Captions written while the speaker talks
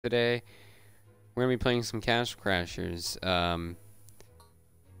Today we're gonna be playing some Castle Crashers.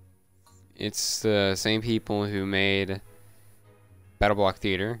 It's the same people who made Battle Block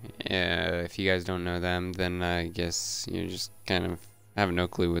Theater. If you guys don't know them, then I guess you just kind of have no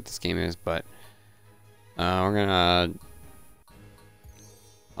clue what this game is. But we're gonna.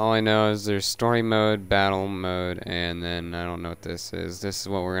 All I know is there's story mode, battle mode, and then I don't know what this is. This is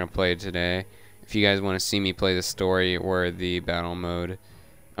what we're gonna play today. If you guys want to see me play the story or the battle mode,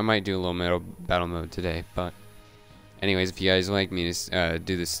 I might do a little battle mode today, but anyways, if you guys like me to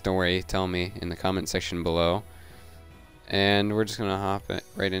do the story, tell me in the comment section below. And we're just gonna hop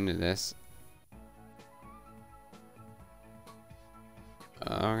right into this.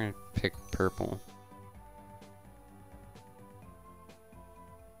 We're gonna pick purple.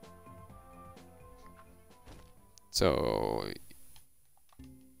 So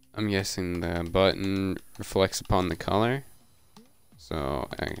I'm guessing the button reflects upon the color. So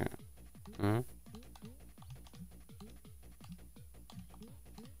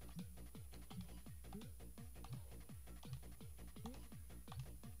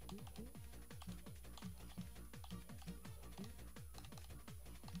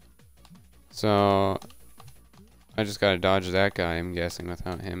So I just gotta dodge that guy, I'm guessing,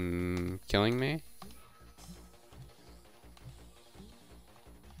 without him killing me.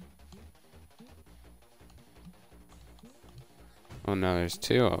 Oh no, there's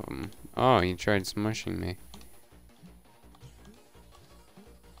two of them. Oh, he tried smushing me.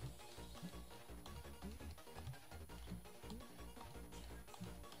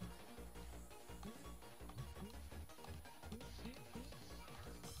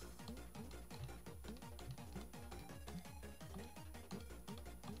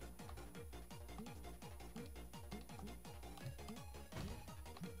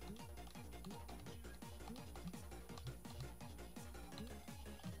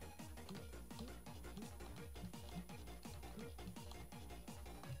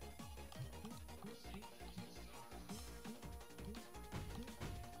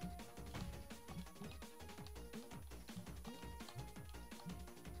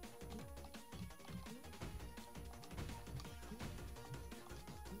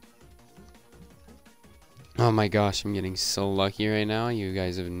 Oh my gosh, I'm getting so lucky right now. You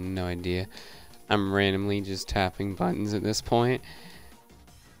guys have no idea. I'm randomly just tapping buttons at this point.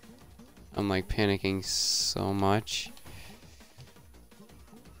 I'm like panicking so much.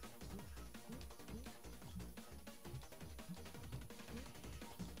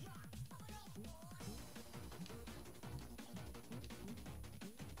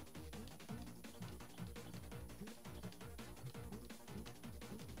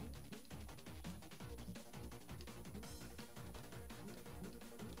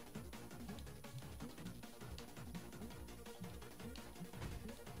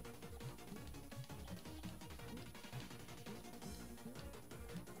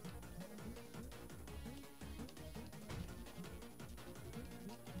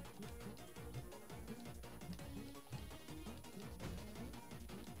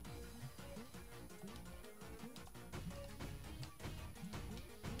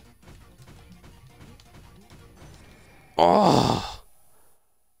 Oh!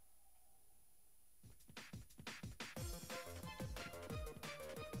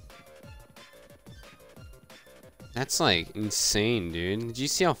 That's like insane, dude. Did you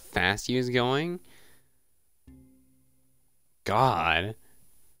see how fast he was going? God.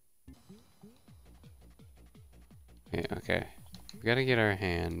 Okay. We gotta get our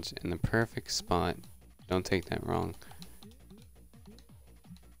hands in the perfect spot. Don't take that wrong.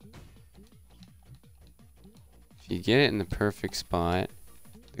 If you get it in the perfect spot,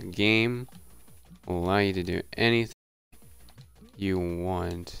 the game will allow you to do anything you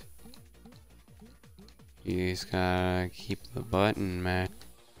want. You just gotta keep the button, man.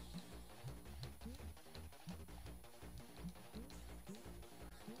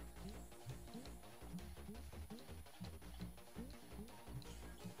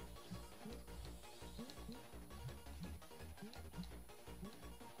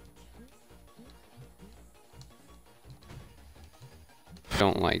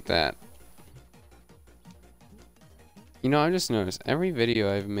 Don't like that. You know, I just noticed every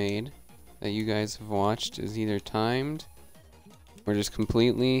video I've made that you guys have watched is either timed or just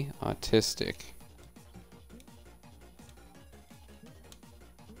completely autistic.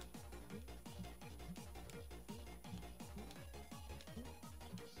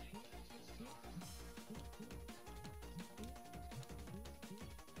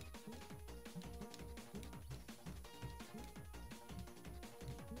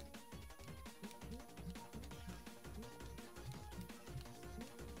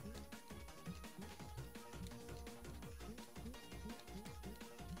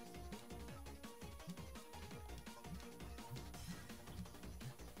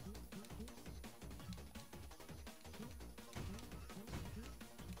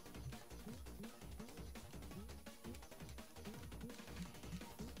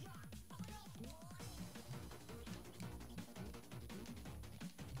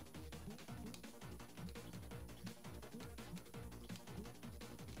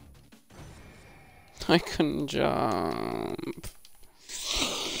 I couldn't jump.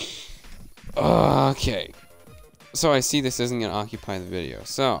 Okay. So I see this isn't gonna occupy the video.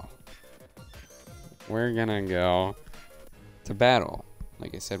 So we're gonna go to battle,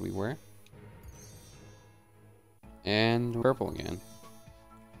 like I said we were. And purple again.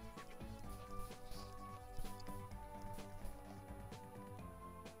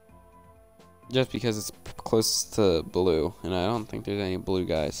 Just because it's close to blue, and I don't think there's any blue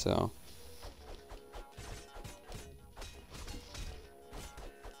guys, so.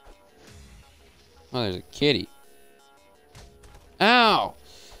 Oh, there's a kitty. Ow!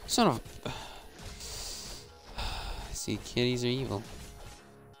 Son of. See, kitties are evil.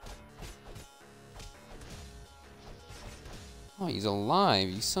 Oh, he's alive,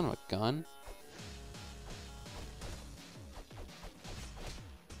 you son of a gun.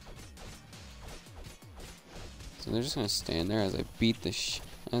 So they're just gonna stand there as I beat the shit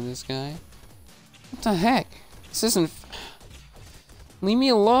out of this guy? What the heck? This isn't. Leave me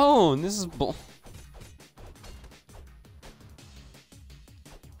alone! This is bull.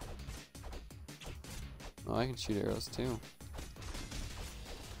 Oh, I can shoot arrows too.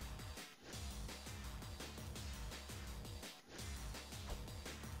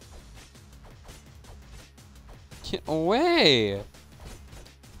 Get away!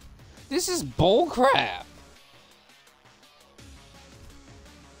 This is bullcrap!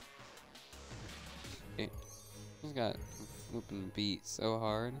 Okay. He's got flipping beat so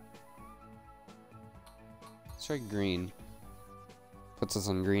hard. Let's try green. Puts us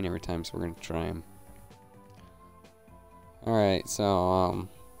on green every time, so we're gonna try him. Alright, so,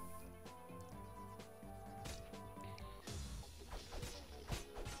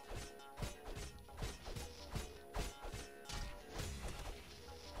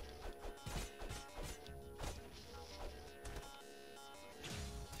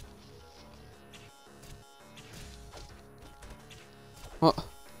 well,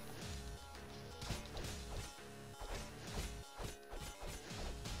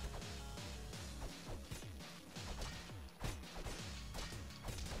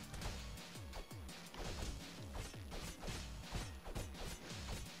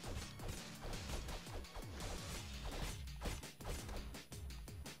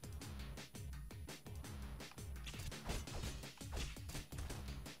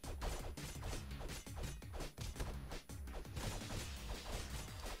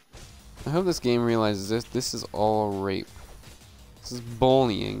 I hope this game realizes this is all rape. This is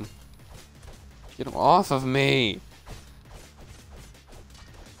bullying. Get off of me!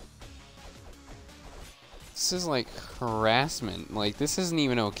 This is like harassment. Like, this isn't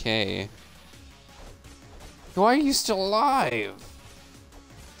even okay. Why are you still alive?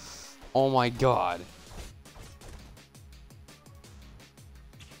 Oh my god.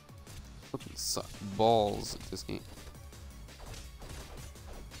 Fucking suck balls at this game.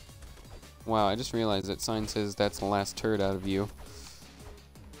 Wow, I just realized that sign says that's the last turd out of you.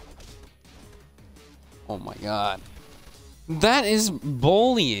 Oh my god. That is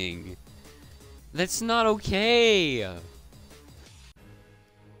bullying. That's not okay.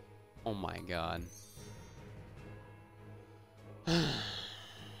 Oh my god.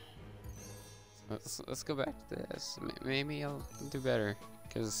 Let's go back to this. Maybe I'll do better,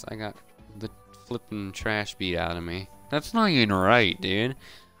 because I got the flippin' trash beat out of me. That's not even right, dude.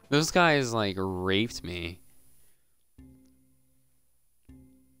 Those guys, like, raped me.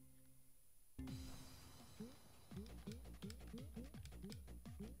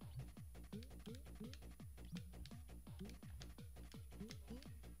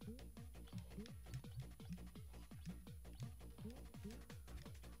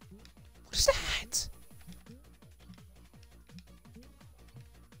 What is that?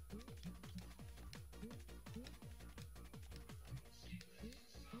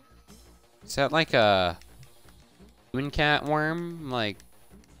 Is that like a human cat worm? Like,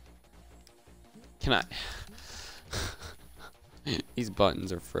 can I? These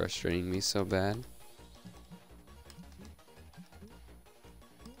buttons are frustrating me so bad.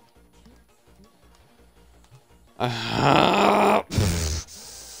 Oh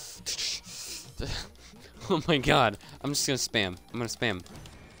my god. I'm just gonna spam. I'm gonna spam.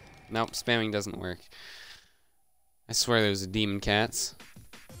 Nope, spamming doesn't work. I swear there's a demon cats.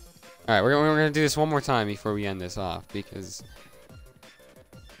 Alright, we're gonna do this one more time before we end this off, because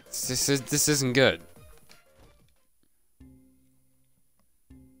this isn't good.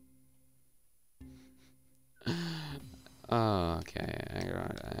 Oh, okay.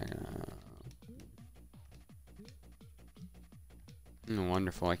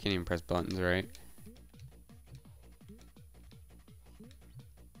 Wonderful. I can't even press buttons, right?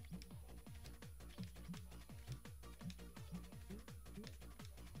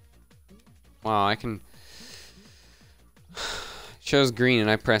 Wow, I can... Shows green and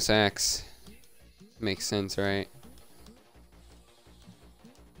I press X. Makes sense, right?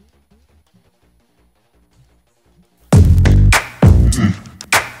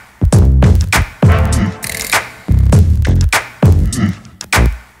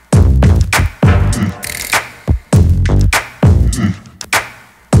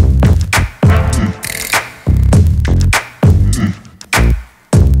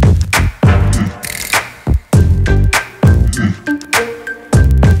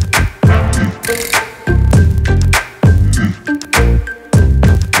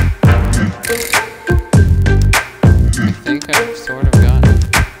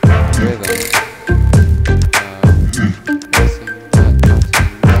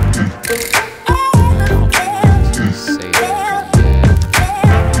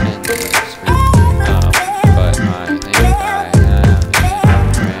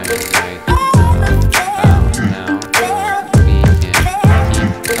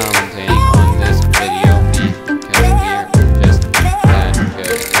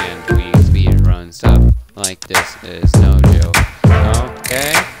 Like this is no joke.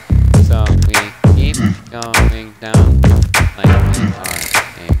 Okay, so we keep going down like we are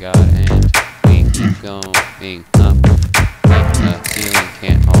a god, and we keep going up like the ceiling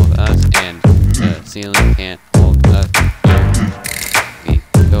can't hold us, and the ceiling can't hold us. Here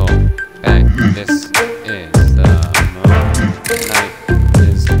we go back. This is the night.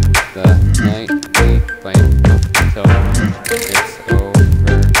 Is the night we play till it's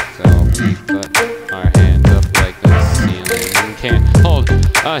over. So we put our hands up like the ceiling can't hold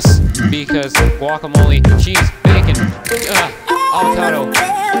us because guacamole, cheese, bacon, avocado,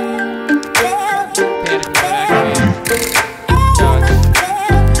 panic mode activated.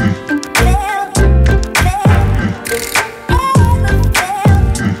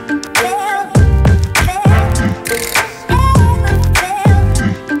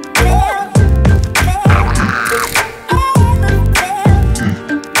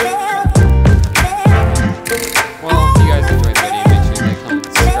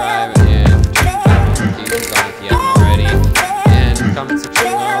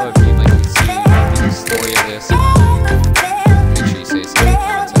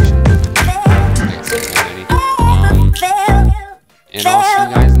 And I'll see you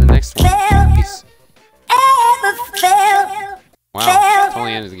guys in the next one. Peace. Wow,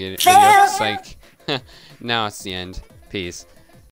 totally ended the video. Psych. Now it's the end. Peace.